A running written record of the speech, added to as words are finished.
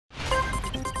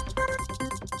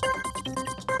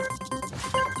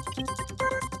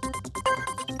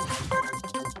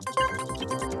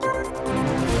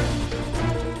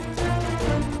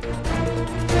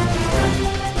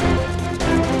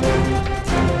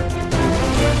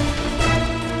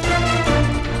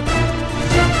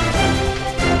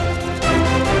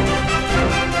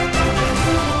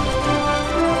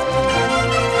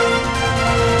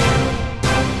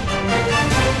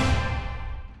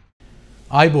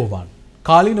අයිබෝවන්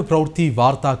කාලීන ප්‍රවෘත්ති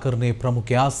වාර්තාකරණයේ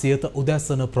ප්‍රමුඛයා සියත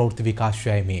උදැසන ප්‍රවෘත්ති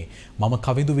විකාශයයි මේ මම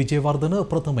කවිඳු විජේවර්ධන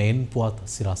ප්‍රථමයෙන් පුවත්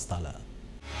සිරස්තල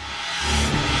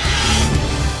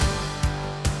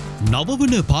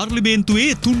නවවන පාර්ලිමේන්තුවේ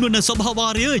තුන්වන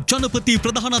සභාවාරය ජනපති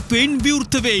ප්‍රධානත්වයෙන්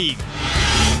විවෘත වෙයි.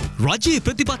 රජයේ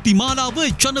ප්‍රතිපත්ති මාලාව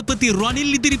ජනපති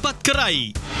රනිල් ඉදිරිපත් කරයි.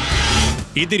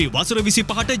 ඉදිරි වසර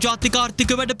 25ට ජාතික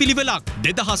ආර්ථික වැඩපිළිවෙලක්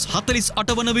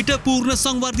 2048 වන විට පූර්ණ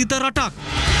සංවර්ධිත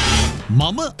රටක්.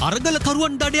 මම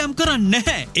අරගලකරුවන් දඩයම් කරන්නේ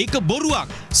නැහැ. ඒක බොරුවක්.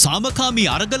 සාමකාමී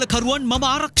අරගලකරුවන් මම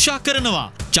ආරක්ෂා කරනවා.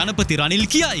 ජනපති රනිල්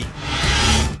කියයි.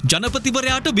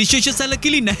 ජනපතිවරයාට විශේෂ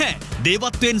සැලකිලි නැහැ.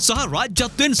 දේවත්වයෙන් සහ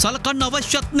රාජ්‍යත්වයෙන් සලකන්න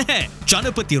අවශ්‍යත් නැහැ.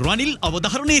 ජනපති රනිල්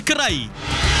අවධාරණය කරයි.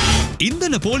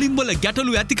 ඉන්ධන පෝලිම් වල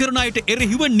ගැටලු ඇති කරන අයට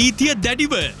එරෙහිව නීතිය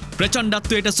දැඩිව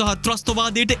ප්‍රචණ්ඩත්වයට සහ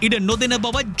ත්‍රස්තවාදයට ඉඩ නොදෙන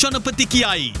බව ජනපති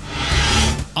කියයි.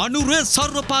 අනුර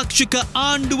සර්වපාක්ෂික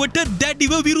ආණ්ඩුවට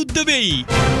දැඩිව විරුද්ධ වෙයි.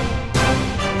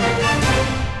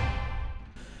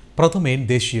 ප්‍රථමයෙන්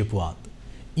දේශීය පුවත්.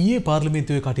 ඊයේ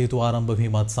පාර්ලිමේන්තුවේ කටයුතු ආරම්භ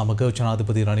වීමත් සමග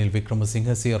ජනාධිපති රනිල් වික්‍රමසිංහ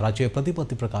සිය රජයේ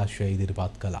ප්‍රතිපත්ති ප්‍රකාශය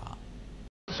ඉදිරිපත් කළා.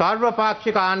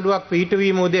 සර්වපාක්ෂික ආණ්ඩුවක්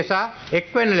පිහිටවීම උදෙසා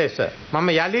එක්වෙන ලෙස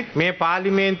මම යලිත් මේ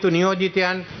පාර්ලිමේන්තු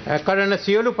නියෝජිතයන් කරන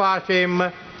සියලු පාර්ශ්වයෙන්ම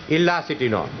ඉල්ලා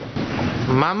සිටිනවා.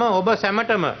 මම ඔබ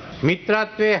සැමටම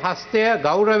මිත්‍රත්වයේ හස්තය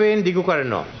ගෞරවයෙන් දිගු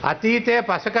කරනවා. අතීතය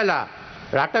පසකලා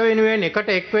රට වෙනුවෙන් එකට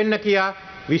එක්වෙන්න කියා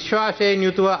විශ්වාසයෙන්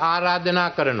යුතුව ආරාධනා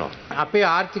කරනවා. අපේ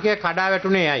ආර්ථිකය කඩා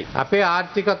වැටුනේ ඇයි? අපේ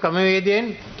ආර්ථික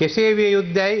ක්‍රමවේදයෙන් කෙසේ විය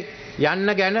යුද්ධයි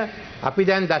යන්න ගැන අපි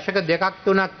දැන් දශක දෙකක්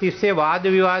තුනක් තිස්සේ වාද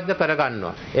විවාද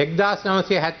කරගන්නවා.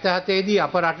 1977 දී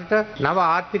අප රටට නව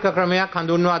ආර්ථික ක්‍රමයක්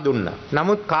හඳුන්වා දුන්නා.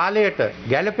 නමුත් කාලයට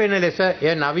ගැළපෙන ලෙස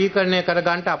එය නවීකරණය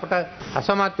කරගන්නට අපට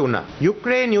අසමත් වුණා.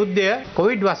 යුක්‍රේන යුද්ධය,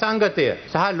 කොවිඩ් වසංගතය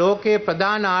සහ ලෝකයේ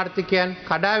ප්‍රධාන ආර්ථිකයන්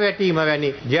කඩා වැටීම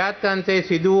වැනි ජාත්‍යන්තයේ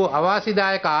සිදු වූ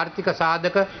අවාසිදායක ආර්ථික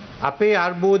සාධක අපේ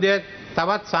අර්බුදය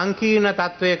තවත් සංකීර්ණ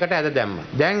තත්වයකට ඇද දැම්මා.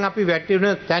 දැන් අපි වැටුණු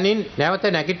තැනින් නැවත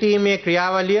නැගිටීමේ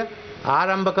ක්‍රියාවලිය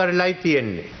ආරම්භ කරලායි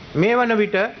තියෙන්නේ. මේ වන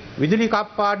විට විදුලි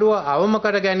කප්පාඩුව අවම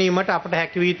කර ගැනීමට අපට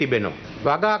හැකි වී තිබෙනවා.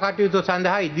 වගා කටයුතු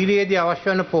සඳහා ඉදිරියේදී අවශ්‍ය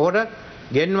වන පොහොර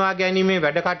ගෙන්වා ගැනීමේ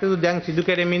වැඩ කටයුතු දැන් සිදු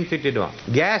කෙරෙමින් සිටිනවා.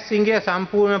 ගෑස් සිංගය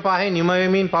සම්පූර්ණ පහේ නිම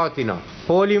වෙමින් පවතිනවා.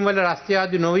 පෝලිම් වල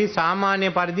රස්තියාදු නොවි සාමාන්‍ය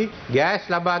පරිදි ගෑස්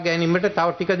ලබා ගැනීමට තව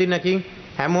ටික දිනකින්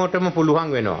හැමෝටම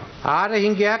පුළුවන් වෙනවා.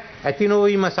 ආරහිංගයක් ඇති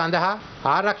නොවීම සඳහා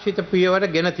ආරක්ෂිත පියවර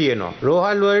ගෙන තියෙනවා.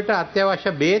 රෝහල් වලට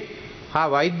අත්‍යවශ්‍ය බේත් හා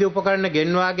වෛද්‍ය උපකරණ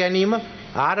ගෙන්වා ගැනීම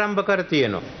ආරම්භ කර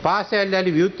තියෙනවා. පාසල්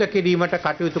යලි විවෘත කිරීමට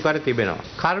කටයුතු කර තිබෙනවා.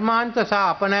 කර්මාන්ත සහ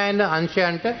අපනයන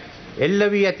අංශයන්ට එල්ල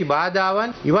වී ඇති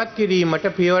බාධාවන් ඉවත් කිරීමට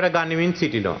පියවර ගනිමින්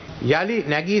සිටිනවා. යලි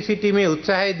නැගී සිටීමේ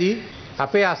උත්සාහයේදී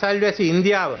අපේ අසල්වැසි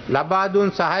ඉන්දියාව ලබා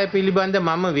දුන් සහාය පිළිබඳ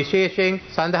මම විශේෂයෙන්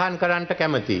සඳහන් කරන්නට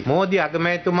කැමැතියි. මෝදි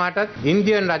අගමැතිතුමාටත්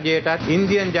ඉන්දියන් රජයටත්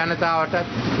ඉන්දියන් ජනතාවටත්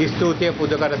ස්තුතිය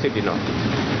පුද කර සිටිනවා.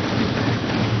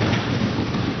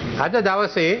 අද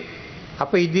දවසේ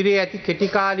අප ඉදිරියේ ඇති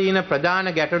කෙටිකාලීන ප්‍රධාන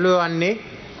ගැටලුව වන්නේ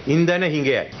ඉන්ධන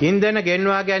හිඟයයි. ඉන්ධන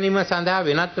ගෙන්වා ගැනීම සඳහා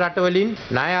වෙනත් රටවලින්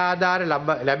ණය ආධාර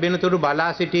ලැබෙනතුරු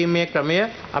බලා සිටීමේ ක්‍රමය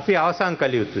අපි අවසන්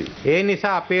කළ යුතුයි. ඒ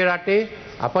නිසා අපේ රටේ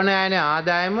අපනයන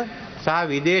ආදායම සහ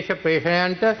විදේශ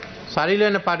ප්‍රේෂණයන්ට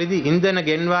සරිලන පරිදි ඉන්ධන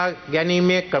ගෙන්වා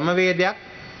ගැනීමේ ක්‍රමවේදයක්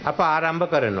අප ආරම්භ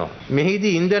කරනවා.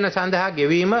 මෙහිදී ඉන්ධන සඳහා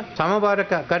ගෙවීම සමබර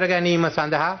කර ගැනීම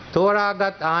සඳහා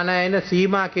තෝරාගත් ආනයන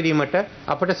සීමා කිරීමට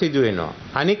අපට සිදු වෙනවා.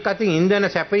 අනික් අතින් ඉන්ධන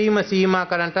සැපයීම සීමා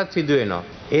කරන්නටත් සිදු වෙනවා.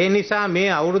 ඒ නිසා මේ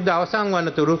අවුරුද්ද අවසන්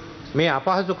වනතුරු මේ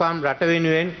අපහසුකම් රට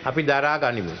වෙනුවෙන් අපි දරා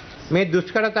ගනිමු. මේ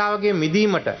දුෂ්කරතාවගේ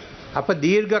මිදීමට අප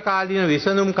දීර්ඝකාලීන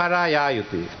විසඳුම් කරා යා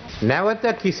යුතුයි. නැවත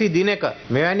කිසි දිනක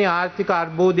මෙවැනි ආර්ථික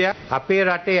අර්බුදයක් අපේ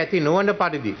රටේ ඇති නොවන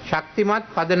පරිදි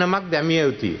ශක්තිමත් පදනමක් දැමිය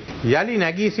යුතුයි. යලි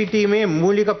නැගී සිටීමේ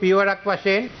මූලික පියවරක්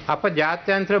වශයෙන් අප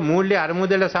ජාත්‍යන්තර මූල්‍ය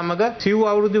අරමුදල සමග සිව්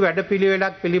අවුරුදු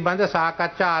වැඩපිළිවෙලක් පිළිබඳ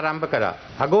සාකච්ඡා ආරම්භ කරා.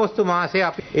 අගෝස්තු මාසයේ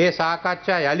අපි ඒ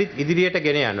සාකච්ඡා යලිත් ඉදිරියට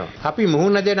ගෙන යනවා. අපි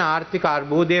මුහුණ දෙන ආර්ථික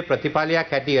අර්බුදයේ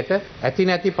ප්‍රතිඵලයක් හැටියට ඇති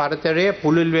නැති පරතරය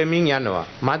පුළුල් වෙමින් යනවා.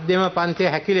 මධ්‍යම පන්තිය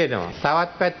හැකිලෙනවා.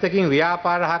 තවත් පැත්තකින්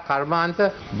ව්‍යාපාර හා කර්මාන්ත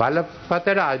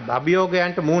බලපතර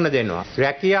අභියෝගයන්ට මුහුණ දෙනවා.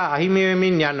 රැකියා අහිමි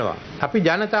වෙමින් යනවා. අපි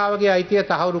ජනතාවගේ අයිතිය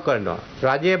තහවුරු කරනවා.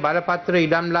 රජයේ බලපත්‍ර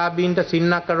ඉඩම්ලාභීන්ට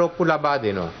සින්නක්කරොප්පු ලබා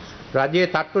දෙනවා. රජයේ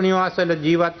තට්ටු නිවාසවල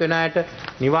ජීවත් වෙන අයට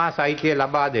නිවාස අයිතිය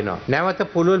ලබා දෙනවා. නැවත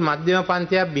පුළුල් මධ්‍යම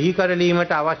පන්තියක් බිහි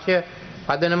කරලීමට අවශ්‍ය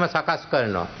පදනම සකස්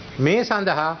කරනවා. මේ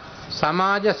සඳහා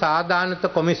සමාජ සාධාරණත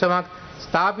කොමිසමක්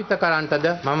ස්ථාපිත කරන්නටද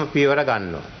මම පියවර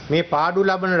ගන්නවා. මේ පාඩු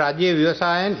ලබන රජයේ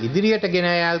ව්‍යවසායන් ඉදිරියට ගෙන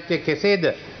යා යුත්තේ කෙසේද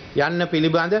යන්න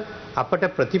පිළිබඳ අපට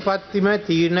ප්‍රතිපත්තිම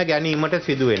තීරණ ගැනීමට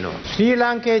සිදු වෙනවා. ශ්‍රී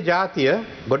ලාංකේය ජාතිය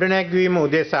ගොඩනැගීම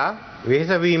උදෙසා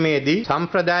වෙහෙසවීමේදී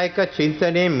සම්ප්‍රදායික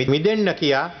චින්තනයේ මිදෙන්න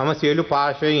කියා මම සියලු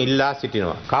පාර්ශ්වයෙන් ඉල්ලා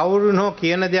සිටිනවා. කවුරුන් හෝ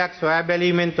කියන දෙයක් සොයා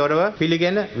බැලීමෙන් තොරව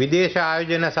පිළිගෙන විදේශ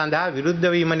ආයෝජන සඳහා විරුද්ධ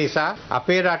වීම නිසා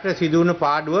අපේ රටේ සිදුවුණු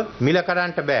පාඩුව මිල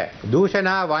කරන්නට බෑ.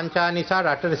 දූෂණ වංචා නිසා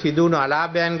රටේ සිදුවුණු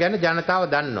අලාභයන් ගැන ජනතාව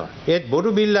දන්නවා. ඒත්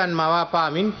බොරු බිල්ලන්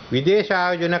මවාපාමින් විදේශ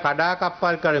ආයෝජන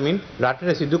කඩාකප්පල් කරමින්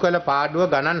රටේ සිදු කළ පාඩුව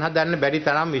ගණන් හදන්න බැරි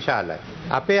තරම් විශාලයි.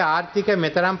 අපේ ආර්ථිකය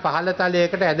මෙතරම් පහළ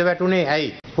තලයකට ඇද වැටුනේ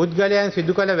ඇයි? පුද්ගලයන්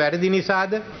සිදු කළ වැරදි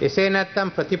නිසාද? එසේ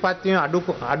නැත්නම් ප්‍රතිපත්තියේ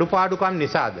අඩුපාඩුකම්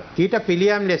නිසාද? ඊට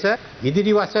පිළියම් ලෙස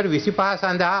ඉදිරි වසර 25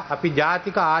 සඳහා අපි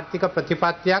ජාතික ආර්ථික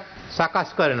ප්‍රතිපත්තියක් සකස්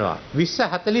කරනවා.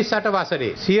 2048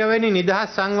 වසරේ 100 වෙනි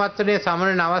නිදහස් සංවත්සරයේ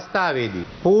සමරන අවස්ථාවේදී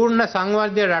පූර්ණ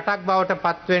සංවර්ධිත රටක් බවට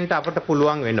පත්වෙන්න අපට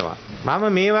පුළුවන් වෙනවා. මම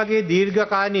මේ වගේ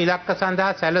දීර්ඝකාලීන ඉලක්ක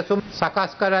සඳහා සැලසුම්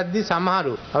සකස් කරද්දී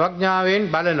සමහරු අවඥාවෙන්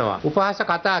බලනවා. උපහාස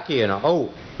කතා කියනවා. ඔව්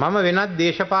මම වෙනත්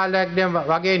දේශපාලනඥයෙක්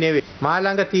වගේ නෙවෙයි. මා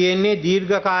ළඟ තියෙන්නේ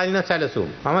දීර්ඝකාලීන සැලසුම්.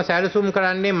 මම සැලසුම්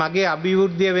කරන්නේ මගේ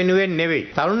අභිවෘද්ධිය වෙනුවෙන් නෙවෙයි.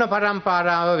 තරුණ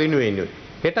පරම්පරාව වෙනුවෙන්.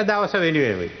 හෙට දවස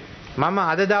වෙනුවෙන්. මම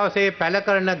අද දවසේ පැල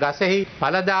කරන ගසෙහි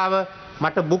ඵලදාව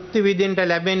මට භුක්ති විඳින්න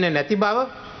ලැබෙන්නේ නැති බව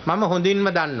මම හොඳින්ම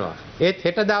දන්නවා. ඒත්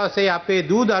හෙට දවසේ අපේ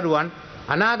දූ දරුවන්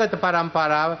අනාගත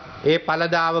පරම්පරාව ඒ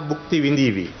ඵලදාව භුක්ති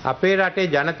විඳීවි. අපේ රටේ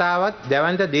ජනතාවත්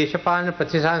දැවැන්ත දේශපාලන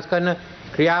ප්‍රතිසංස්කරණ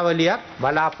ක්‍රියාවලියක්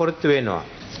බලාපොරොත්තු වෙනවා.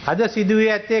 අද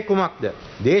සිදුවේ ඇත්තේ කුමක්ද?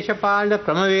 දේශපාලන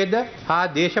ක්‍රමවේද හා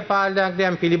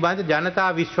දේශපාලනඥයන් පිළිබඳ ජනතා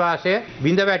විශ්වාසය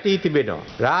බිඳ වැටී තිබෙනවා.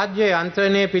 රාජ්‍ය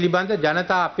යන්ත්‍රණය පිළිබඳ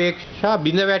ජනතා අපේක්ෂා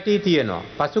බිඳ වැටී තියෙනවා.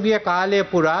 පසුගිය කාලය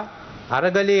පුරා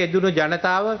අරගලයේ යෙදුණු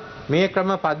ජනතාව මේ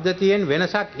ක්‍රම පද්ධතියෙන්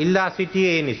වෙනසක් ඉල්ලා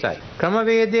සිටියේ ඒ නිසයි.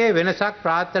 ක්‍රමවේදයේ වෙනසක්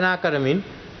ප්‍රාර්ථනා කරමින්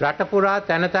රට පුරා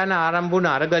තැන තැන ආරම්භ වුණ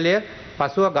අරගලය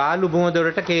පසුව ගාලු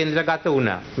බුමදොරට කේන්ද්‍රගත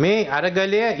වුණා. මේ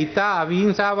අරගලය ඉතා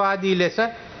අවිහිංසාවාදී ලෙස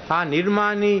හා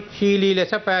නිර්මාණශීලී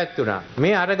ලෙස පැවැත්වුණා.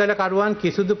 මේ අරගලකරුවන්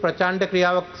කිසිදු ප්‍රචණ්ඩ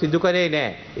ක්‍රියාවක් සිදු කරේ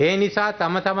නැහැ. ඒ නිසා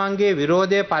තම තමන්ගේ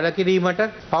විරෝධය පළ කිරීමට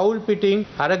පවුල් පිටින්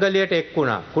අරගලයට එක්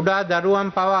වුණා. කුඩා දරුවන්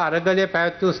පවා අරගලය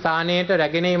පැවැත්වූ ස්ථානයට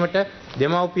රැගෙනීමට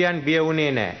දෙමව්පියන් බිය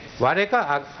වුණේ නැහැ. වර එක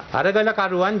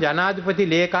අරගලකරුවන් ජනාධිපති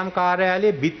ලේකම්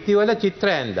කාර්යාලයේ බිත්තිවල චිත්‍ර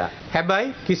ඇඳා.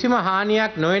 හැබැයි කිසිම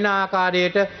හානියක් නොවන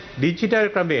ආකාරයට ඩිජිටල්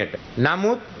ක්‍රමයට.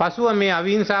 නමුත් පසුව මේ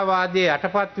අවිහිංසාවාදයේ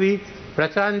යටපත් වී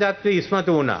ප්‍රචණ්ඩත්වයේ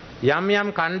ඉස්මතු වුණා. යම්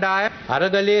යම් කණ්ඩායම්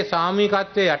අරගලයේ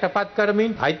සාමූහිකත්වයේ යටපත්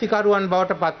කරමින් අයිතිකරුවන්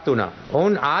බවට පත් වුණා.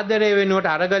 ඔවුන් ආදරය වෙනුවට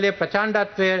අරගලයේ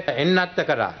ප්‍රචණ්ඩත්වයේ එන්නත්ත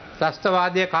කරා.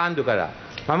 ත්‍රස්තවාදය කාන්දු කරා.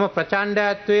 මම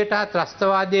ප්‍රචණ්ඩත්වයට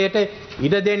ත්‍රස්තවාදයට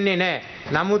ඉඩ දෙන්නේ නැහැ.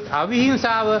 නමුත්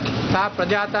අවිහිංසාව සහ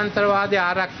ප්‍රජාතන්ත්‍රවාදය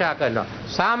ආරක්ෂා කරනවා.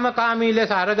 සාමකාමී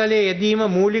ලෙස අරගලයේ යෙදීම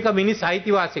මූලික මිනිස්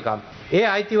අයිතිවාසිකම්. ඒ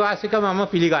අයිතිවාසිකම මම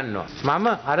පිළිගන්නවා. මම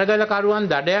අරගලකරුවන්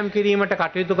දඩයම් කිරීමට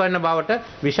කටයුතු කරන බවට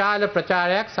විශාල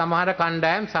ප්‍රචාරයක් සමහර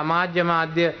කණ්ඩායම් සමාජ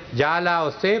මාධ්‍ය ජාලා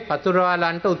ඔස්සේ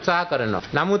පතුරවලන්ට උත්සාහ කරනවා.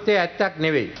 නමුත් ඒ ඇත්තක්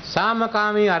නෙවෙයි.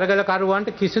 සාමකාමී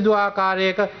අරගලකරුවන්ට කිසිදු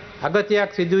ආකාරයක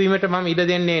අගතියක් සිදුවීමට මම ඉඩ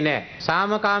දෙන්නේ නැහැ.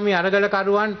 සාමකාමී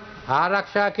අරගලකරුවන්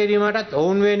ආරක්ෂා කිරීමටත්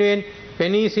ඔවුන් වෙනුවෙන්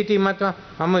පෙනී සිටීමට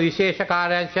මම විශේෂ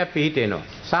කාර්යාංශයක් පිහිටෙනවා.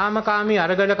 සාමකාමී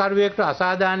අරගලකරුවෙකුට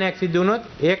අසාධාරණයක් සිදු වුණොත්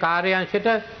ඒ කාර්යාංශයට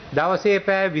දවසේ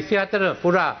පැය 24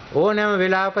 පුරා ඕනෑම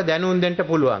වෙලාවක දැනුම් දෙන්න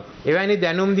පුළුවන්. එවැනි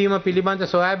දැනුම් දීම පිළිබඳ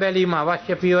සොයා බැලීම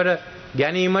අවශ්‍ය පියවර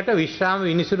ගැනීමට විශ්‍රාම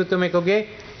විනිසුරුතුමෙකුගේ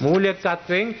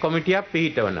මූලිකත්වයෙන් කොමිටියක්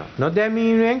පිහිටවනවා.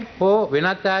 නොදැමීමෙන් හෝ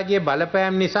වෙනත් ආගේ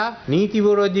බලපෑම් නිසා නීති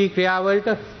විරෝධී ක්‍රියාවලට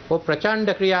හෝ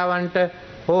ප්‍රචණ්ඩ ක්‍රියාවන්ට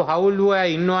හෝ හවුල් වූ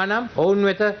අය ඉන්නවා නම් ඔවුන්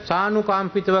වෙත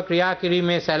සානුකම්පිතව ක්‍රියා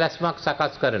කිරීමේ සැලැස්මක්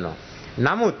සකස් කරනවා.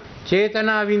 නමුත්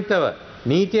චේතනාවින්තව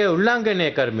නීතිය උල්ලංඝනය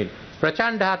කරමින්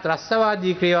ප්‍රචණ්ඩ හා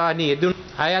ත්‍රස්තවාදී ක්‍රියාවන්හි යෙදුණු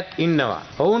අයත් ඉන්නවා.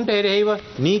 ඔවුන්ට එරෙහිව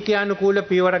නීත්‍යානුකූල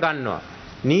පියවර ගන්නවා.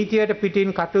 නීතියට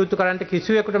පිටින් කටයුතු කරන්න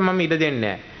කිසිවෙකුට මම ඉඩ දෙන්නේ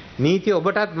නැහැ. නීතිය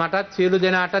ඔබටත් මටත් සියලු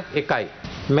දෙනාටත් එකයි.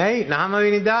 මැයි 9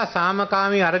 වෙනිදා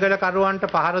සාමකාමී අරගලකරුවන්ට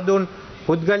පහර දුන්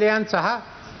පුද්ගලයන් සහ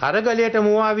අරගලයට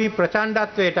මුවා වී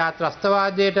ප්‍රචණ්ඩත්වයට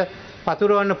ත්‍රස්තවාදයට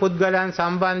පතුරවන පුද්ගලයන්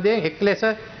සම්බන්ධයෙන් එක් ලෙස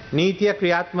නීතිය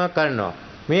ක්‍රියාත්මක කරනවා.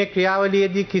 මේ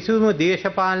ක්‍රියාවලියේදී කිසිම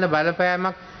දේශපාලන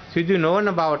බලපෑමක් සිදු නොවන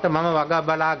බවට මම වගා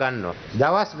බලා ගන්නවා.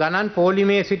 දවස් ගණන්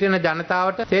පොලිමේ සිටින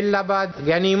ජනතාවට තෙල් ලබා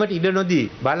ගැනීමට ඉඩ නොදී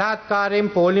බලාත්කාරයෙන්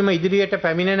පොලිම ඉදිරියට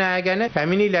පැමිණෙන අය ගැන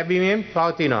පැමිණි ලැබීමෙන්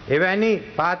පවතිනවා. එවැනි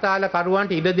පාතාල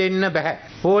කරුවන්ට ඉඩ දෙන්න බෑ.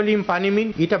 පොලිම්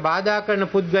පනිමින් ඊට බාධා කරන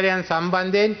පුද්ගලයන්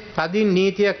සම්බන්ධයෙන් තදින්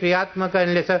නීතිය ක්‍රියාත්මක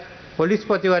කරන ලෙස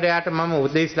පොලිස්පතිවරයාට මම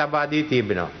උදෙස් ලබා දී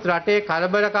තිබෙනවා. රටේ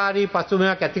කලබලකාරී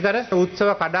පසුබිමක් ඇති කර උත්සව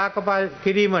කඩාකප්පල්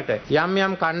කිරීමට යම්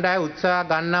යම් කණ්ඩායම් උත්සාහ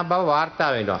ගන්නා බව වාර්තා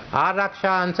වෙනවා.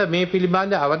 ආරක්ෂා අංශ මේ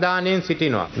පිළිබඳ අවධානයෙන්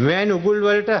සිටිනවා. මෙවැනි උගුල්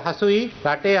වලට හසු වී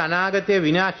රටේ අනාගතය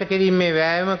විනාශ කිරීමේ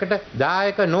වෑයමකට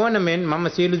දායක නොවන මෙන් මම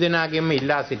සියලු දෙනාගෙන්ම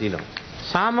ඉල්ලා සිටිනවා.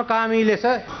 සාමකාමී ලෙස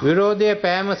විරෝධය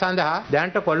පෑම සඳහා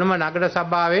දැනට කොළඹ නගර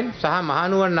සභාවෙන් සහ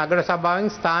මහනුවර නගර සභාවෙන්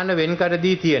ස්ථාන වෙන් කර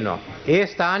දී තියෙනවා. ඒ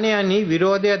ස්ථානයන්හි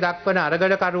විරෝධය දක්වන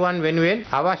අරගලකරුවන් වෙනුවෙන්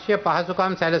අවශ්‍ය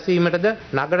පහසුකම් සැලසීමටද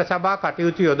නගර සභා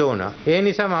කටයුතු යොදවනවා. ඒ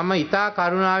නිසා මම ඉතා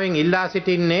කරුණාවෙන් ඉල්ලා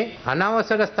සිටින්නේ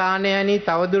අනවසර ස්ථානයන්හි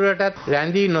තවදුරටත්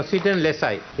රැඳී නොසිටින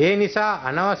ලෙසයි. ඒ නිසා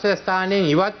අනවශ්‍ය ස්ථානයෙන්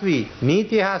ඉවත් වී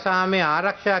නීතිය හා සාමය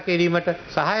ආරක්ෂා කිරීමට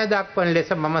සහාය දක්වන ලෙස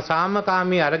මම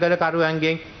සාමකාමී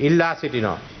අරගලකරුවන්ගෙන් ඉල්ලා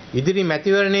සිටිනවා. ඉදිරි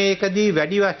මැතිවරණයකදී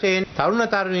වැඩි වශයෙන් තරුණ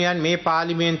තරුණියන් මේ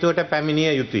පාර්ලිමේන්තුවට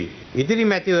පැමිණිය යුතුයි. ඉදිරි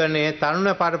මැතිවරණයේ තරුණ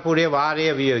පරපුරේ වාරය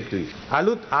විය යුතුයි.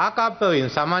 අලුත් ආකල්පවලින්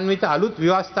සමන්විත අලුත්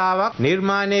ව්‍යවස්ථාවක්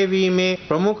නිර්මාණය වීමේ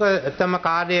ප්‍රමුඛතම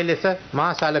කාර්යය ලෙස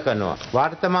මා සැලකනවා.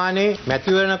 වර්තමානයේ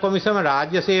මැතිවරණ කොමිසම,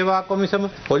 රාජ්‍ය සේවා කොමිසම,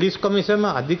 පොලිස් කොමිසම,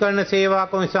 අධිකරණ සේවා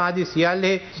කොමිසම ආදී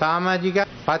සියල්ලේ සමාජික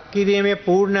පත්කිරීමේ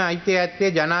පූර්ණ අයිතිය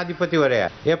ඇත්තේ ජනාධිපතිවරයා.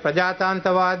 එය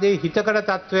ප්‍රජාතන්ත්‍රවාදී හිතකර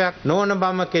තත්වයක් නොවන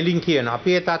බව කෙලින් කියන.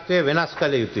 අපි ඒ තත්වය වෙනස්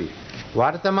කළ යුතුයි.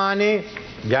 වර්තමානයේ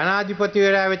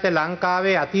ජනාධිපතිවරයා වෙත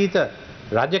ලංකාවේ අතීත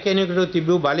රජ කෙනෙකුට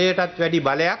තිබූ බලයටත් වැඩි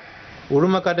බලයක්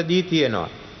උරුම කර දී තියෙනවා.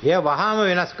 එය වහාම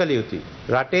වෙනස් කළ යුතුයි.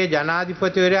 රටේ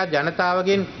ජනාධිපතිවරයා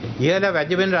ජනතාවගෙන් ඉහළ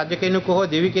වැජඹෙන රජ කෙනෙකු හෝ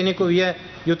දෙවි කෙනෙකු විය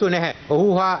යුතු නැහැ. ඔහු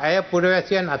හා ඇය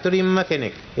පුරවැසියන් අතුරින්ම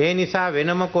කෙනෙක්. ඒ නිසා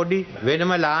වෙනම කොඩි,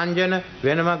 වෙනම ලාංඡන,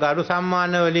 වෙනම ගරු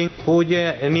සම්මාන වලින්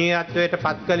පූජනීයත්වයට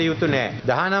පත් කළ යුතු නැහැ.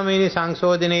 19 වෙනි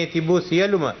සංශෝධනයේ තිබූ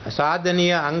සියලුම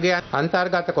සාධනීය අංගයන්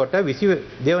අන්තර්ගත කොට 22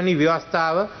 වෙනි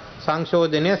ව්‍යවස්ථාව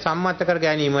සංශෝධනය සම්මත කර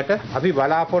ගැනීමට අපි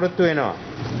බලාපොරොත්තු වෙනවා.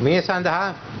 මේ සඳහා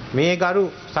මේ ගරු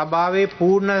සභාවේ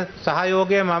පූර්ණ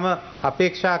සහයෝගය මම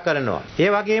අපේක්ෂා කරනවා. ඒ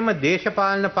වගේම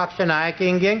දේශපාලන පක්ෂ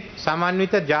නායකයින්ගෙන්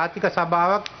සමන්විත ජාතික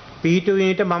සභාවක්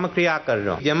පිහිටුවීමට මම ක්‍රියා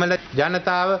කරනවා. දෙමළ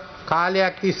ජනතාව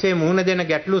කාලයක් තිස්සේ මුහුණ දෙන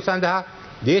ගැටලු සඳහා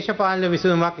දේශපාලන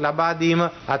විසඳුමක් ලබා දීම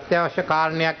අත්‍යවශ්‍ය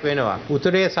කාරණයක් වෙනවා.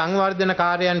 උතුරේ සංවර්ධන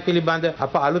කාර්යයන් පිළිබඳ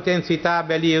අප අලුතෙන් සිතා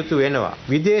බැලිය යුතු වෙනවා.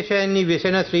 විදේශයන්හි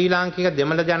වෙසෙන ශ්‍රී ලාංකික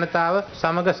දෙමළ ජනතාව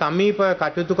සමග සමීපව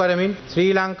කටයුතු කරමින්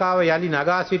ශ්‍රී ලංකාව යලි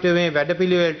නගා සිටුවීමේ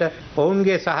වැඩපිළිවෙලට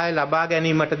ඔවුන්ගේ සහාය ලබා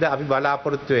ගැනීමටද අපි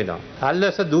බලාපොරොත්තු වෙනවා.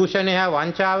 අල්ලස දූෂණය හා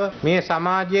වංචාව මේ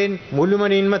සමාජයෙන්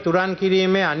මුළුමනින්ම තුරන්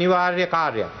කිරීමේ අනිවාර්ය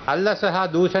කාර්යයක්. අල්ලස හා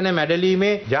දූෂණ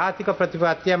මැඩලීමේ ජාතික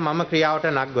ප්‍රතිපත්තිය මම ක්‍රියාවට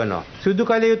නංවනවා. සිදු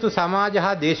කළ යුතු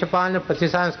සමාජ දේශපාලන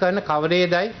ප්‍රතිසංස්කරණ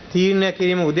කවරේදයි තීරණය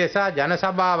කිරීම උදෙසා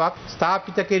ජනසභාවක්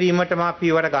ස්ථාපිත කිරීමට මා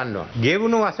පියවර ගන්නවා.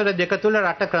 ගෙවුණු වසර දෙක තුළ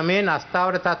රට ක්‍රමයෙන්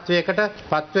අස්ථාවර තත්වයකට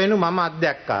පත්වෙනු මම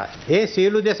අත්දැක්කා. ඒ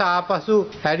සියලු දෙස ආපසු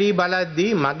හැරී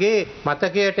බලද්දී මගේ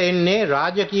මතකයට එන්නේ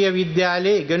රාජකීය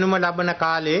විද්‍යාලයේ ඉගෙනුම ලබන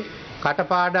කාලේ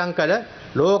කටපාඩම් කළ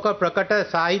ලෝක ප්‍රකට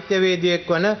සාහිත්‍යවේදියෙක්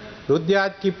වන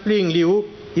රුඩ්යාඩ් කිප්ලින් ලියූ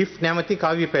ඉෆ් නැමැති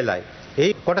කවි පෙළයි.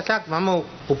 ඒ කොටසක් මම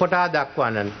උපුටා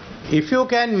දක්වන්නම්. If you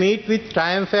can meet with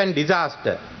triumph and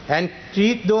disaster and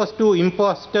treat those two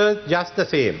impostors just the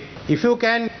same, if you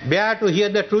can bear to hear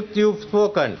the truth you've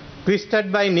spoken,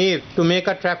 twisted by knaves to make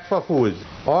a trap for fools,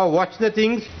 or watch the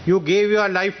things you gave your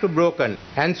life to broken,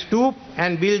 and stoop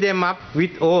and build them up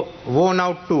with worn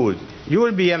out tools, you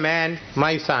will be a man,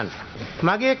 my son.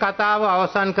 මගේ කතාව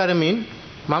අවසන් කරමින්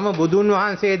මම බුදුන්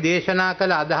වහන්සේ දේශනා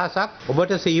කළ අදහසක්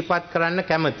ඔබට සිහිපත් කරන්න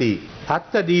කැමතියි.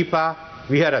 අත්ත දීපා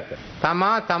විහරත.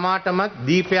 තමා තමාටමත්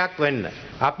දීපයක් වෙන්න.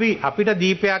 අපි අපිට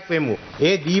දීපයක් වෙමු.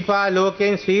 ඒ දීපා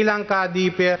ලෝකයෙන් ශ්‍රී ලංකා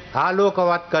දීපය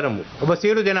ආලෝකවත් කරමු. ඔබ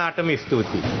සියලු දෙනාටම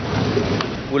ස්තුතියි.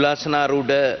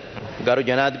 උලාසනාරූඪ ගරු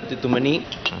ජනාධිපතිතුමනි,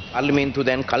 පාර්ලිමේන්තුව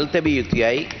දැන් කල් තැබිය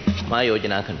යුතුයයි මා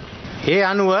යෝජනා කරනවා. ඒ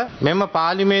අනුව මෙම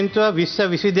පාර්ලිමේන්තුව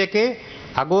 2022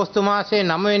 අගෝස්තු මාසයේ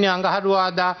 9 වෙනි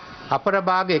අඟහරුවාදා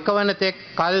අපරභාග 1 වන තෙක්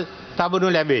කල් තබනු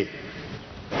ලැබේ.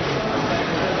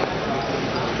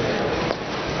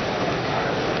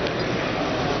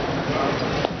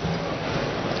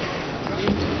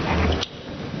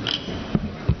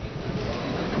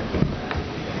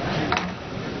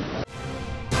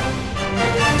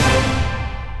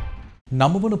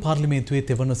 නවවන පාර්ලිමේන්තුවේ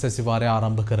තෙවන සැසිවාරය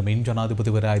ආරම්භ කරමින්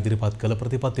ජනාධිපතිවරයා ඉදිරිපත් කළ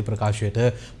ප්‍රතිපත්ති ප්‍රකාශයට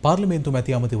පාර්ලිමේන්තු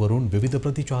මැති අමතිවරුන් විවිධ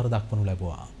ප්‍රතිචාර දක්වනු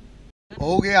ලැබුවා.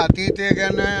 ඔහුගේ අතීතය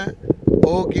ගැන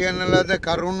ඔහු කියන ලද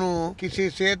කරුණු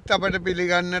කිසිසේත් අපට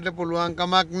පිළිගන්නට පුළුවන්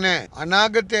කමක් නැහැ.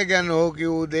 අනාගතය ගැන ඔහු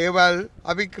කියූ දේවල්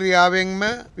අපි ක්‍රියාවෙන්ම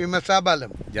විමසා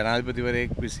බලමු.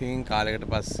 ජනාධිපතිවරයෙක් විසින් කාලයකට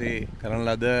පස්සේ කරන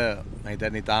ලද මම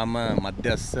හිතන්නේ ඊටාම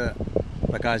මධ්‍යස්ථ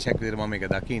ප්‍රකාශයක් විදිහට මම මේක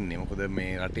දකින්නේ. මොකද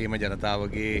මේ රටේම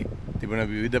ජනතාවගේ තිබුණ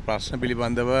විවිධ ප්‍රශ්න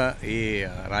පිළිබඳව ඒ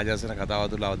රාජාසන කතාව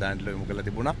තුළ අවධානයට යොමු කරලා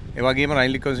තිබුණා. ඒ වගේම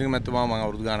රනිල් වික්‍රමසිංහ මහත්මයා මම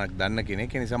අවුරුදු ගාණක් දන්න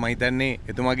කෙනෙක්. ඒ නිසා මම හිතන්නේ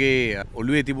එතුමාගේ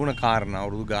ඔළුවේ තිබුණ කාරණා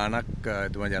අවුරුදු ගාණක්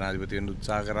එතුමා ජනාධිපති වෙන්න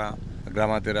උත්සාහ කරා.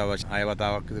 අග්‍රාමාත්‍යවරයා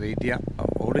ආයවතාවක් විතර හිටියා.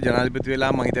 ඔහුට ජනාධිපති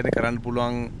වෙලා මම හිතන්නේ කරන්න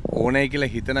පුළුවන් ඕනෑ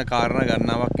කියලා හිතන කාරණා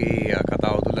ගණනාවක් ඒ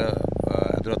කතාව තුළ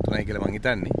ඇතුළත් වුණයි කියලා මං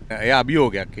හිතන්නේ. එයා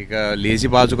අභියෝගයක්. ඒක ලේසි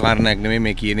පාසු කාරණයක් නෙමෙයි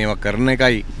මේ කියන ඒවා කරන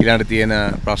එකයි ඊළඟට තියෙන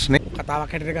ප්‍රශ්නේ.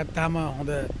 කතාවක් හැටියට ගත්තාම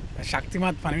හොඳ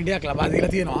ශක්තිමත් පණිවිඩයක් ලබා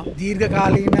දීලා තියෙනවා.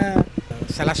 දීර්ඝකාලීන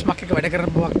සලස්මක් එක වැඩ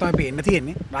කරන බවක් තමයි පේන්න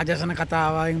තියෙන්නේ. රාජසන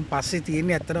කතාවෙන් පස්සේ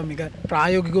තියෙන්නේ ඇත්තටම මේක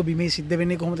ප්‍රායෝගිකව බිමේ සිද්ධ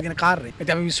වෙන්නේ කොහොමද කියන කාරණේ.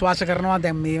 ඉතින් අපි විශ්වාස කරනවා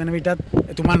දැන් මේ වෙන විටත්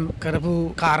එතුමන් කරපු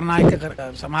කාරණා එක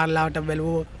සමහරලාවට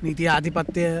බැලුවෝ නීති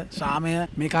ආධිපත්‍ය සාමය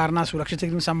මේ කාරණා සුරක්ෂිත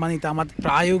කිරීම සම්බන්ධයෙන් තාමත්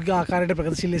ප්‍රායෝගික ආකාරයට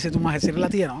ප්‍රගතිශීලී ලෙස එතුමා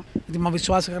හැසිරලා තියෙනවා. ඉතින් මම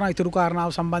විශ්වාස කරනවා ඊතුරු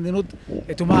කාරණාව සම්බන්ධිනුත්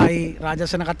එතුමා ඒ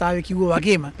රාජසන කතාවේ කිව්වා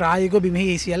වගේම ප්‍රායෝගිකව බිමේ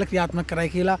ඒ සියල්ල ක්‍රියාත්මක කරයි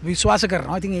කියලා විශ්වාස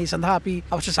කරනවා. ඉතින් ඒ සඳහා අපි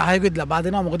අවශ්‍ය සහයෝගය ලබා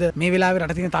දෙනවා. මොකද මේ වෙලාවේ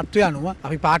රට තියෙන තත්ත්වය අනුව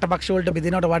අපි පාඨපක්ෂ වලට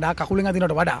බෙදෙනවට වඩා කකුලෙන්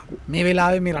අදිනවට වඩා මේ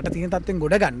වෙලාවේ මේ රට තියෙන තත්ත්වෙන්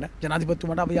ගොඩ ගන්න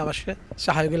ජනාධිපතිතුමාට අපි අවශ්‍ය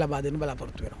සහයෝගය ලබා දෙන්න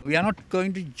බලාපොරොත්තු වෙනවා. We are not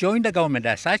going to join the government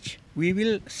as such. We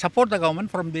will support the government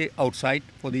from the outside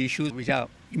for the issues which are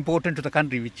important to the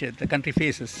country, which the country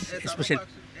faces, especially.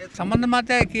 සම්බන්ධ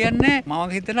මාතය කියන්නේ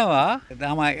මම හිතනවා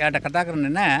තාම එයාට කතා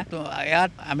කරන්නේ නැහැ. එයා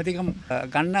ඇමතිකම්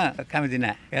ගන්න කැමති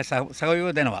නැහැ. එයා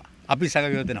සහයෝගය දෙනවා. අපි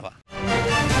සහයෝගය දෙනවා.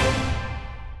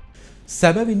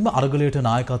 සැබවින්ම අරගලයට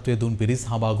නායකත්වය දුන් පිරිස්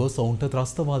හඹා ගොස් ඔවුන්ට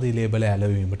ත්‍රස්තවාදී ලේබල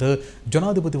ඇලවීමට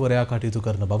ජනාධිපතිවරයා කටයුතු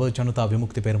කරන බව ජනතා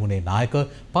විමුක්ති පෙරමුණේ නායක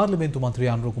පාර්ලිමේන්තු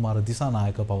මන්ත්‍රී අනුර කුමාර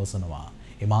දිසානායක පවසනවා.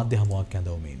 ඒ මාධ්‍ය හමුවක්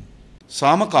ඇඳවමින්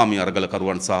සාමකාමී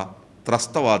අරගලකරුවන් සහ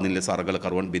ත්‍රස්තවාදීන් ලෙස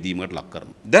අරගලකරුවන් බෙදීමකට ලක්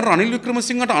කරනවා. දැන් රනිල්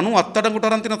වික්‍රමසිංහට අත්අඩංගුවට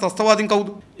අරන් තියෙන ත්‍රස්තවාදීන් කවුද?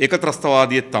 ඒක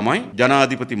ත්‍රස්තවාදියෙක් තමයි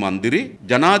ජනාධිපති මන්දිරේ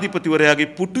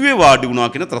ජනාධිපතිවරයාගේ පුටුවේ වාඩි වුණා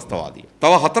කියන ත්‍රස්තවාදිය.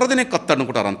 තව 4 දෙනෙක්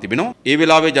අත්අඩංගුවට අරන් තිබෙනවා. ඒ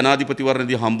වෙලාවේ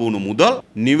ජනාධිපතිවරණදී හම්බ වුණු මුදල්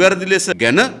නිවැරදි ලෙස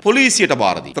ගැන පොලිසියට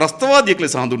බාර දී. ත්‍රස්තවාදියෙක්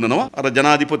ලෙස හඳුන්වනවා අර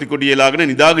ජනාධිපති කොඩිය ලාගෙන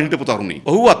නිදාගෙන හිටපු තරුණිය.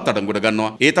 ඔහු අත්අඩංගුවට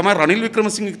ගන්නවා. ඒ තමයි රනිල්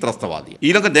වික්‍රමසිංහගේ ත්‍රස්තවාදිය.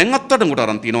 ඊළඟ දැන් අත්අඩංගුවට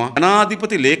අරන් තිනවා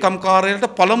ජනාධිපති ලේකම්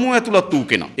කාර්යාලයට පළමුව ඇතුළත් වූ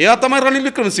කෙනා. එයා තමයි රනිල්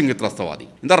වික්‍රමසිංහගේ ත්‍රස්තවාදී.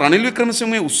 ඉතින් රනිල්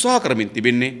වික්‍රමසිංහ මේ උත්සාහ කරමින්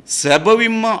තිබෙන්නේ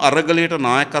සැබවින්ම අරගලයට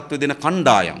නායකත්වය දෙන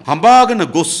කණ්ඩායම් හඹාගෙන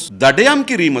ගොස් දඩයම්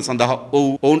කිරීම සඳහා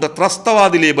ඔවුන්ට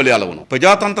ත්‍රස්තවාදී ලේබලය අලවනවා.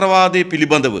 ප්‍රජාතන්ත්‍රවාදයේ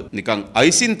පිළිබඳව නිකන්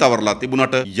අයිසින් තවරලා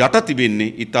තිබුණට යට තිබෙන්නේ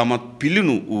ඊටමත්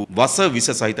පිළිණු වූ වස විස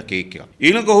සහිත කේක් එකක්.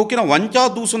 ඊළඟ ඔහු කියන වංචා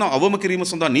දූෂණ අවම කිරීම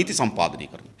සඳහා නීති සම්පාදනය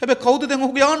කරනවා. හැබැයි කවුද දැන්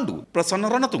ඔහුගේ ආණ්ඩුව? ප්‍රසන්න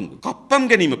රණතුංග. කප්පම්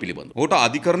ගැනීම පිළිබඳව. ඔහුට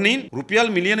අධිකරණයෙන් රුපියල්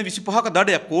මිලියන 25ක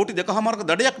දඩයක් කෝටි 2කමාරක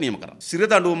දඩයක් නියම කරා. සිර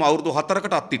දඬුවම අවුරුදු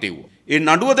 4කට අත්හිටෙව්වා. ඒ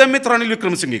නඩුව දැම්මේ රනිල්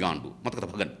වික්‍රමසිංහගේ ආණ්ඩුව. මතකද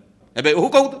බලන්න. හැබැයි ඔහු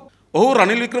කවුද? ඔහු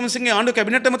රනිල් වික්‍රමසිංහගේ ආණ්ඩුවේ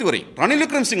කැබිනට් ඇමතිවරයෙක්. රනිල්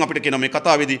වික්‍රමසිංහ අපිට කියන මේ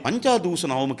කතාවේදී වංචා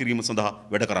දූෂණ අවම කිරීම සඳහා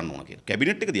වැඩ කරන්න ඕන කියලා.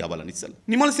 කැබිනට් එක දිහා බලන්න ඉස්සෙල්ලා.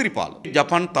 නිමල් සිරිපාල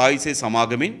ජපන් තායිසේ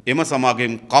සමාගමෙන් එම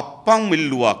සමාගමෙන් කප්පම්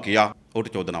මිල්ලුවා කියා ඔහුට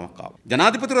චෝදනාවක් ආවා.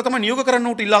 ජනාධිපතිවරයා තමයි නියෝග කරන්න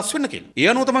උට ඉල්ලා අස් වෙන්න කියලා. ඒ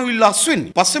අනුව තමයි ඉල්ලා අස්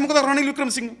වෙන්නේ. පස්සේ මොකද රනිල්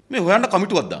වික්‍රමසිංහ මේ හොයන්න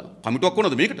කමිටුවක් දානවා. කමිටුවක්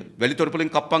කොනද මේකට?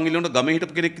 වැලිතොරපලෙන් කප්පම් ඉල්ලනකොට ගමේ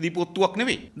හිටපු කෙනෙක් දීපු ඔත්තුවක්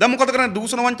නෙවෙයි. දැන් මොකද කරන්නේ?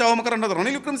 දූෂණ වංචාවම කරන්නද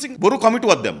රනිල් වික්‍රමසිංහ? බොරු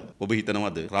කමිටුවක් දැම්මා. ඔබ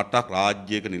හිතනවද රටක්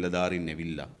රාජ්‍යයක නිලධාරීන්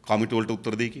ඇවිල්ලා කමිටුව වලට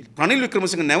උත්තර දෙයි කියලා? රනිල්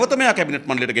වික්‍රමසිංහ නැවත මෙයා කැබිනට්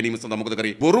මණ්ඩලයට ගැනීම සඳහා මොකද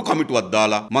කරේ? බොරු කමිටුවක්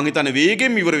දාලා මං හිතන්නේ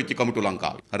වේගෙන් ඉවර වෙච්ච කමිටුව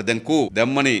ලංකාවේ. හරි දැන් කෝ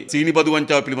දැම්මනේ සීනි බදු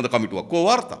වංචාව පිළිබඳ කමිටුවක්. කෝ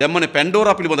වාර්තා. දැම්මනේ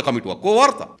පැන්ඩෝරා පිළිබඳ කමිටුවක්. කෝ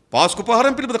වාර්තා. පාස්කු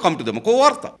පහරම් පිළිබඳ කමිටුව දැම්ම. කෝ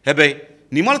වාර්තා. හැබැයි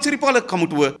නිමල් සිරිපාල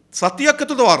කමිටුව සතියක්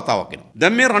ඇතුළත වාර්තාවක් එනවා.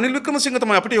 දැන් මේ රනිල් වික්‍රමසිංහ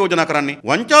තමයි අපිට යෝජනා කරන්නේ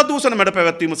වංචා දූෂණ මැඩ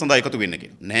පැවැත්වීම සඳහා එකතු වෙන්න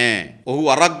කියලා. නෑ. ඔහු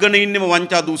අරගෙන ඉන්නේම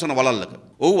වංචා දූෂණ වලල්ලක.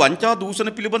 ඔහු වංචා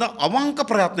දූෂණ පිළිබඳ අවංක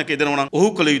ප්‍රයත්නක යෙදෙනවා නම්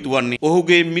ඔහු කළ යුතු වන්නේ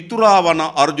ඔහුගේ මිතුරා වන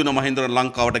අර්ජුන මහේන්ද්‍ර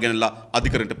ලංකාවට ගෙනලා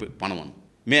අධිකරණයට පනවන්න.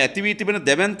 මේ ඇති වී තිබෙන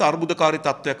දැවැන්ත අර්බුදකාරී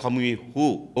තත්ත්වයක් හමුවේ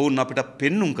ඔවුන් අපිට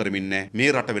පෙන්눔 කරමින් නැහැ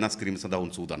මේ රට වෙනස් කිරීම සඳහා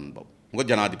උන් සූදානම් බව.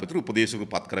 මොකද ජනාධිපතිවරු උපදේශකරු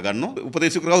පත් කරගන්නවා.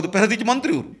 උපදේශකරු කවුද? පෙරදිච්ච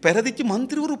മന്ത്രിවරු. පෙරදිච්ච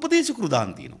മന്ത്രിවරු උපදේශකරු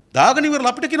දාන් තියෙනවා. දාගෙන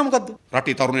ඉවරලා අපිට කියන මොකද්ද?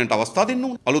 රටේ තරුණයන්ට අවස්ථා දෙන්න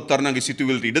ඕන. අලුත් තරුණයන්ගේ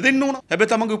සිතුවිල්ලට ඉඩ දෙන්න ඕන.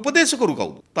 හැබැයි තමන්ගේ උපදේශකරු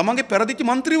කවුද? තමන්ගේ පෙරදිච්ච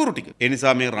മന്ത്രിවරු ටික. ඒ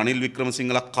නිසා මේ රනිල්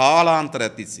වික්‍රමසිංහලා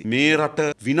කාලාන්තරයක් තිස්සේ මේ රට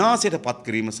විනාශයට පත්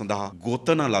කිරීම සඳහා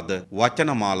ගොතන ලද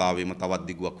වචන මාලාවෙම තවත්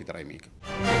දිගුවක් විතරයි මේක.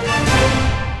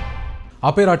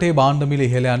 අපේ රටේ භාණ්ඩ මිල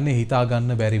ඉහළ යන්නේ හිතා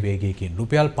ගන්න බැරි වේගයකින්.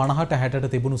 රුපියල් 50ට 60ට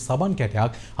තිබුණු සබන්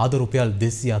කැටයක් අද රුපියල්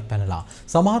 200ක් පැනලා.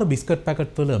 සමහර බිස්කට්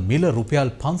පැකට් වල මිල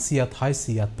රුපියල් 500ත්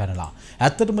 600ත් පැනලා.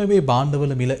 ඇත්තටම මේ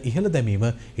භාණ්ඩවල මිල ඉහළ දැමීම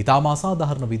ඉතාම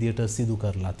අසාධාරණ විදියට සිදු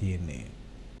කරලා තියෙන්නේ.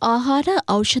 ආහාර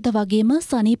ඖෂධ වගේම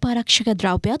සනීපාරක්ෂක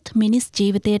ද්‍රව්‍යත් මිනිස්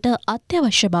ජීවිතයට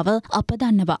අත්‍යවශ්‍ය බව අප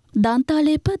දන්නවා.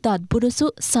 දන්තාලේප, දත්බුරුසු,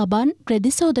 සබන්,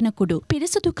 ප්‍රතිශෝධන කුඩු,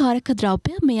 පිරිසුදු කාරක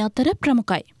ද්‍රව්‍ය මේ අතර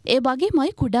ප්‍රමුඛයි. ඒ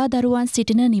වගේමයි කුඩා දරුවන්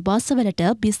සිටින නිවාසවලට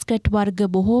බිස්කට් වර්ග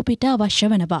බොහෝ පිට අවශ්‍ය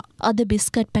වෙනවා. අද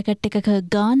බිස්කට් පැකට් එකක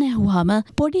ගාන ඇහුවාම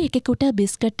පොඩි එකෙකුට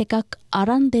බිස්කට් එකක්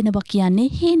අරන් දෙනවා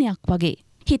කියන්නේ හීනයක් වගේ.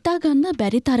 හිතාගන්න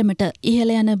බැරි තරමට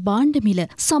ඉහළ යන භාණ්ඩ මිල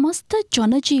සමස්ත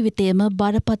ජනජීවිතයම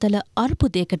බරපතල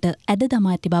අර්බුදයකට ඇද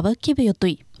දමා ඇති බව කිව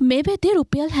යුතුයි. මේ වෙද්දී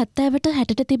රුපියල් 70ට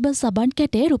 60ට තිබ්බ සබන්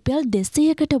කැටේ රුපියල්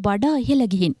 200කට වඩා ඉහළ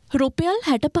ගිහින් රුපියල්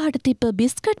 65ට තිබ්බ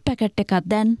බිස්කට් පැකට් එකක්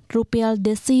දැන් රුපියල්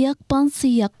 200ක්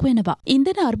 500ක් වෙනවා.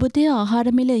 ඉන්ධන අර්බුදය ආහාර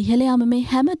මිල ඉහළ යාම මේ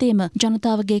හැමදේම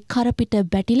ජනතාවගේ කරපිට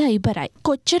වැටිලා ඉවරයි.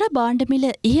 කොච්චර භාණ්ඩ මිල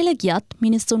ඉහළ ගියත්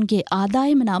මිනිස්සුන්ගේ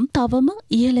ආදායම නම් තවම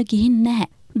ඉහළ ගිහින්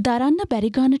නැහැ. දරන්න බැරි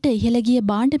ගානට ඉහළ ගිය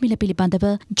භාණ්ඩ මිල පිළිබඳව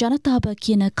ජනතාව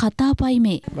කියන කතාවයි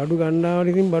මේ. බඩු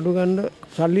ගණ්ඩාවට ඉතින් බඩු ගන්න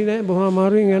සල්ලි නැහැ බොහොම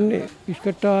අමාරුවෙන් යන්නේ.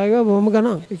 බිස්කට් ආයක බොහොම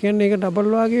ගණන්. ඒ කියන්නේ ඒක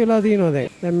ඩබල් වාගේ වෙලා තියෙනවා දැන්.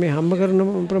 දැන් මේ හම්බ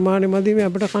කරන ප්‍රමාණය මදි මේ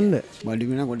අපිට කන්න.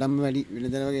 බඩු වෙන ගොඩක්ම වැඩි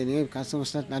වෙනදා වගේ නෙවෙයි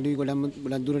කස්ටමර්ස්ට අඩුයි ගොඩක්ම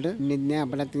ගොඩක් දුරට ඉන්නේ නැහැ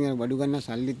අපිටත් බඩු ගන්න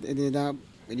සල්ලි එදා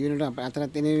වැඩි වෙනකොට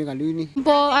අතරත් එන එක අඩුයිනේ.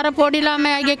 අර පොඩි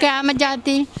ළමයාගේ කෑම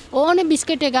જાති ඕනේ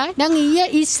බිස්කට් එකයි. දැන් ඊයේ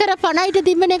ඉස්සර 50ට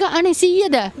තිබෙන එක අනේ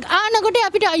 100ද. ආනකොට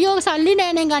අපිට අයියෝ සල්ලි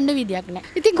නැහැ නේ ගන්න විදියක්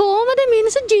නැහැ. ඉතින් කොහොමද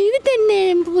මිනිස්සු ජීවිතෙන්නේ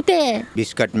පුතේ?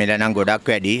 බිස්කට් මිල නම්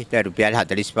ගොඩක් වැඩි. දැන් රුපියල්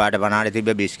 45ට 50ට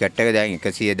තිබ්බ බිස්කට් එක දැන්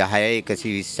 110යි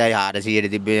 120යි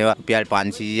 400ට තිබ්බ රුපියල්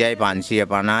 500යි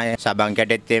 550යි. සබන්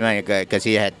කැටෙත් එම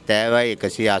 170යි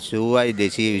 180යි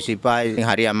 225යි.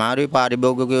 හරි අමාරුයි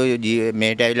පාරිභෝගිකයෝ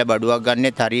මේට ඇවිල්ලා බඩුවක්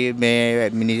ගන්නෙත් හරි මේ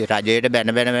රජයට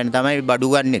බැන තමයි බඩු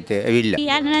ගන්නෙත් ඇවිල්ලා.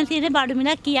 කියන්න තියෙන බඩු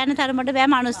මිලක් කියන්න තරමට බෑ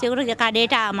මිනිස්සුන්ට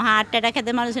කඩේට ආම හાર્ට් ඇටැක්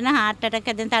හැදෙන මිනිස්සුන් හાર્ට් ඇටැක්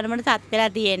හැදෙන තරමට තත් වෙලා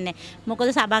තියෙන්නේ. මොකද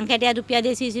සබන් කැටය රුපියල්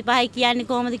 225යි කියන්නේ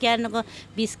කොහොමද කියන්නකෝ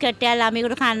බිස්කට් එක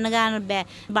ළමයිකට කන්න ගන්න බෑ.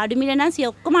 බඩු මිල නම්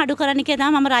ඔක්කොම අඩු කරන්න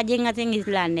කියලා තමයි මම රජෙන් අතෙන්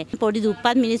ඉල්ලන්නේ. පොඩි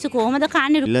දුප්පත් මිනිස්සු කොහොමද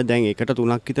කන්නේ? ඉල්ල දැන් එකට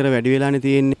තුනක් විතර වැඩි වෙලානේ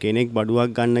තියෙන්නේ. කෙනෙක්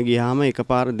බඩුවක් ගන්න ගියාම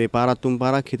එකපාර දෙපාරක්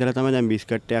තුන්පාරක් හිතලා තමයි දැන්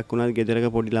බිස්කට් එකක් උනත් ගෙදරක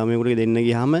පොඩි ළමයෙකුට දෙන්න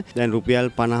ගියාම දැන් රුපියල්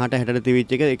 50ට 60ට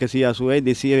තිබිච්ච එක 180යි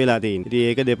 200 වෙලා තියෙන්නේ. ඉතින්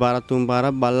ඒක දෙපාරක් තුන්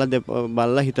පාරක්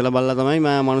බල්ලා හිතලා බල්ලා තමයි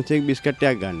මම මිනිස්සෙක් බිස්කට්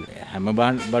එකක් ගන්න. හැම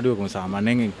බඩුවකම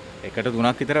සාමාන්‍යයෙන් එකට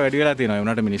තුනක් විතර වැඩි වෙලා තියෙනවා. ඒ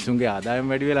වුණාට මිනිස්සුන්ගේ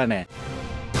ආදායම වැඩි වෙලා නැහැ.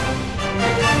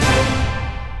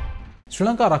 ශ්‍රී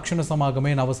ලංකා රක්ෂණ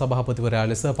සමාගමේ නව සභාපතිවරයා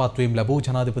ලෙස පත්වීම් ලැබූ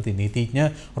ජනාධිපති නීතිඥ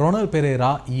රොනල්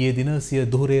පෙරේරා ඊයේ දින සිය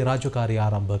දුහුරේ රාජකාරිය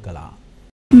ආරම්භ කළා.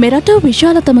 මෙරට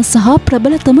විශාලතම සහ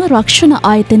ප්‍රබලතම රක්ෂණ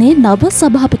ආයතනයේ නව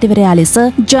සභාපතිවරයා ලෙස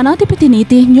ජනාධිපති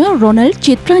නීතිඥ රොනල්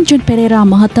චිත්‍රංජන් පෙරේරා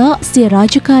මහතා සිය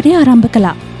රාජකාරිය ආරම්භ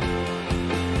කළා.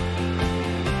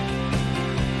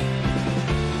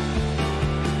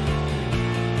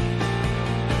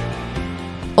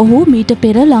 ඔහු මීට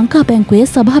පෙර ලංකා බැංකුවේ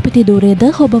සභාපති ධූරයද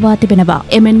හොබවා තිබෙනවා.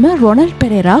 එමෙන්ම රොනල්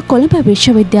පෙරේරා කොළඹ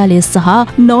විශ්වවිද්‍යාලය සහ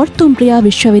නෝර්තුම්බ්‍රියා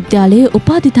විශ්වවිද්‍යාලයේ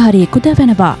උපාධිධාරියෙකුද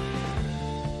වෙනවා.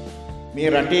 මේ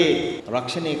රටේ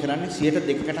රක්ෂණය කරන්නේ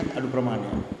 2%කටත් අඩු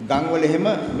ප්‍රමාණයක්. ගම්වල එහෙම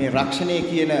මේ රක්ෂණය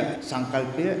කියන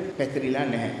සංකල්පය පැතිරිලා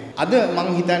නැහැ. අද මම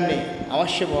හිතන්නේ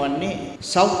අවශ්‍ය වන්නේ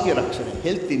සෞඛ්‍ය රක්ෂණය,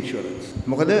 health insurance.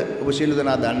 මොකද ඔබ සියලු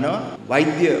දෙනා දන්නවා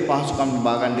වෛද්‍ය පහසුකම්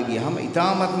ලබා ගන්න ගියාම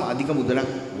ඉතාමත්ම අධික මුදලක්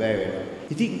වැය වෙනවා.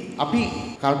 ඉතින් අපි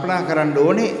කල්පනා කරන්න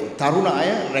ඕනේ තරුණ අය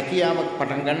රැකියාවක්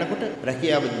පටන් ගන්නකොට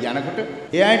රැකියාව යනකොට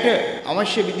එයාට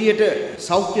අවශ්‍ය විදියට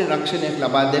සෞඛ්‍ය රක්ෂණයක්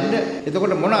ලබා දෙන්න.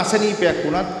 එතකොට මොන අසනීපයක්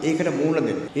වුණත් ඒකට මුහුණ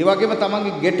දෙන්න. ඒ වගේම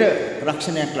තමන්ගේ ගෙට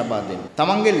රක්ෂණයක් ලබා දෙන්න.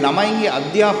 තමන්ගේ ළමයින්ගේ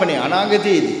අධ්‍යාපනය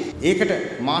අනාගතයේදී ඒකට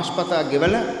මාස්පතා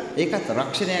ගෙවලා ඒකත්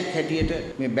රක්ෂණයක් හැටියට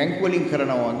මේ බැංකු වලින්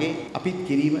කරනවා වගේ අපිත්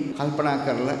කිරීම කල්පනා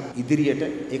කරලා ඉදිරියට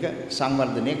ඒක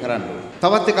සංවර්ධනය කරන්න ඕනේ.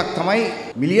 තවත් එකක් තමයි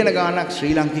මිලියන ගාණක්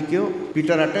ශ්‍රී ලාංකිකයෝ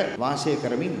පිටරට වාසය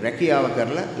කරමින් රැකියාව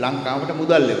කරලා ලංකාවට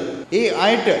මුදල් ලැබුවා. ඒ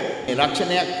අයට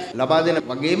රක්ෂණයක් ලබා දෙන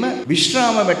වගේම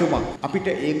විශ්‍රාම වැටුමක් අපිට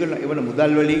ඒගොල්ලෝ එවන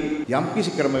මුදල් වලින්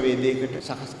යම්කිසි ක්‍රමවේදයකට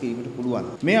සකස් කිරීමට පුළුවන්.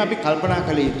 මේ අපි කල්පනා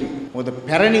කළ යුතුයි. මොකද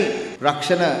පැරණි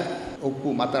රක්ෂණ ඔක්කු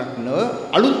මතක් නොව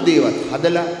අලුත් දේවල්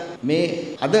හදලා මේ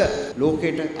අද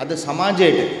ලෝකයට අද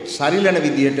සමාජයට සරිලන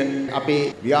විදියට අපේ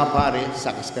ව්‍යාපාරය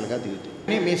සකස් කරගත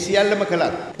යුතුයි. මේ සියල්ලම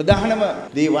කළත් ප්‍රධානම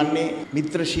දේ වන්නේ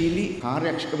මිත්‍රශීලී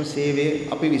කාර්යක්ෂම සේවය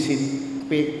අපි විසින්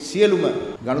අපේ සියලුම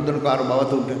ගනුදෙනුකාර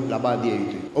බවතුන්ට ලබා දිය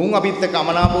යුතුයි. ඔවුන් අපිත් එක්ක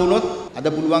අමනාප වුණොත් අද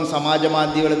පුළුවන් සමාජ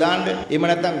මාධ්‍යවල දාන්න. එහෙම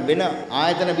නැත්නම් වෙන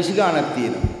ආයතන 20 ගාණක්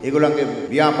තියෙනවා. ඒගොල්ලන්ගේ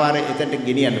ව්‍යාපාරය එතනට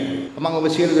ගෙනියන්න පුළුවන්. මම ඔබ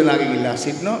සියලු දෙනාගෙන් ඉල්ලා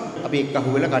සිටිනවා අපි එක්ක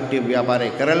අහුවෙලා කට්ටිය ව්‍යාපාරය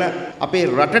කරලා අපේ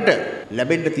රටට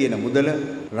ලැබෙන්න තියෙන මුදල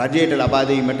රජයට ලබා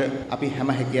දීමට අපි හැම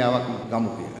හැකියාවක්ම ගමු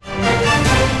කියලා.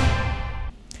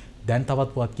 දැන් තවත්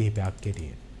පුවත් කිහිපයක්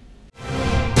කෙටියෙන්.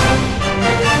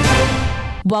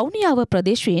 වවුනියාව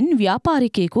ප්‍රදේශයෙන්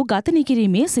ව්‍යාපාරිකයෙකු ඝාතනය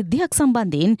කිරීමේ සිද්ධියක්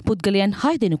සම්බන්ධයෙන් පුද්ගලයන්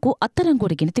 6 දෙනෙකු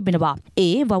අත්අඩංගුවටගෙන තිබෙනවා.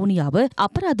 ඒ වවුනියාව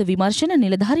අපරාධ විමර්ශන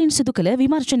නිලධාරීන් සිදු කළ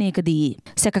විමර්ශනයකදී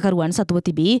සැකකරුවන් සතුව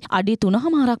තිබී අඩි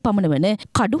 3.5ක් පමණ වන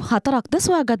කඩු 4ක්ද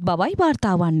සොයාගත් බවයි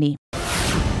වාර්තා වන්නේ.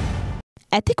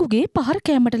 ඇතෙකුගේ පහර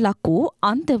කෑමට ලක් වූ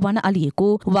අන්ත වන අලියෙකු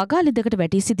වගාලෙදකට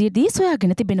වැටී සිටියදී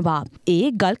සොයාගෙන තිබෙනවා.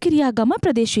 ඒ ගල්කිරියාගම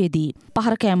ප්‍රදේශයේදී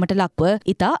පහර කෑමට ලක්ව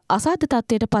ඉතා අසාධ්‍ය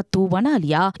තත්ත්වයට පත් වූ වන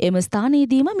අලියා එම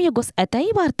ස්ථානයේදීම මිය ගොස්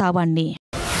ඇතැයි වාර්තා වන්නේ.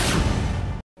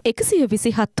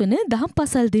 127 වන දහම්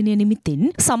පසල් දිනය නිමිත්තෙන්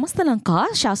සමස්ත ලංකා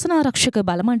ශාසනාරක්ෂක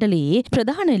බලමණ්ඩලයේ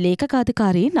ප්‍රධාන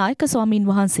ලේකකාධිකාරී නායක ස්වාමීන්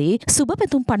වහන්සේ සුබ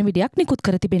පැතුම් පණිවිඩයක් නිකුත්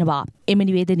කර තිබෙනවා. එම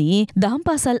නිවේදනයේ දහම්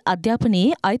පාසල් අධ්‍යාපනයේ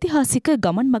ඓතිහාසික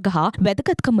ගමන් මඟ හා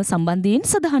වැදගත්කම සම්බන්ධයෙන්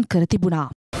සඳහන් කර තිබුණා.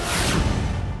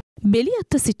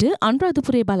 බෙලියත්ත සිට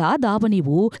අනුරාධපුරේ බලා ධාවනය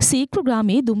වූ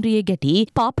සීක්‍රග්‍රාමයේ දුම්රියේ ගැටි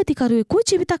පාපතිකරුවෙකු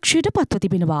ජීවිතක්ෂයට පත්ව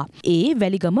තිබෙනවා. ඒ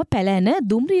වැලිගම පැලෑන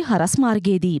දුම්රිය හරස්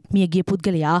මාර්ගයේදී මියගිය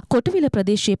පුද්ගලයා කොටවිල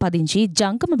ප්‍රදේශයේ පදිංචි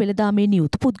ජංගම වෙළඳාමේ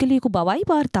නියුතු පුද්ගලයෙකු බවයි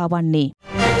වාර්තා වන්නේ.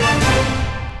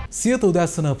 සියත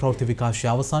උදැසන ප්‍රවෘත්ති විකාශය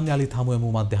අවසන් යාලිත් හමු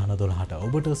වෙමු මධ්‍යහන 12ට.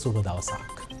 ඔබට සුබ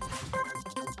දවසක්.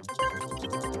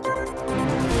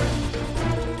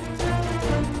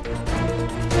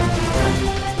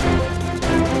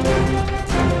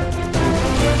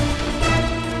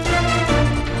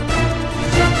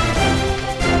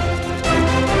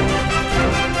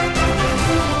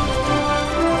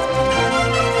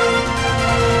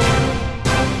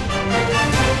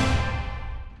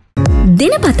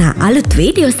 දිනපතා අලුත්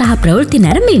වීඩියෝ සහ ප්‍රවෘත්ති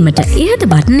නැරඹීමට ඉහත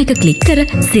බටන් එක ක්ලික් කර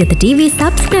සියත TV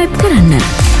සබ්ස්ක්‍රයිබ් කරන්න.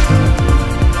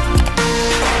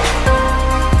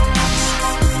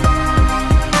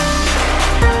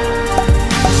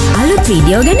 අලුත්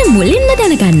වීඩියෝ ගැන මුලින්ම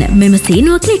දැනගන්න මෙම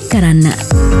සීනුව ක්ලික් කරන්න.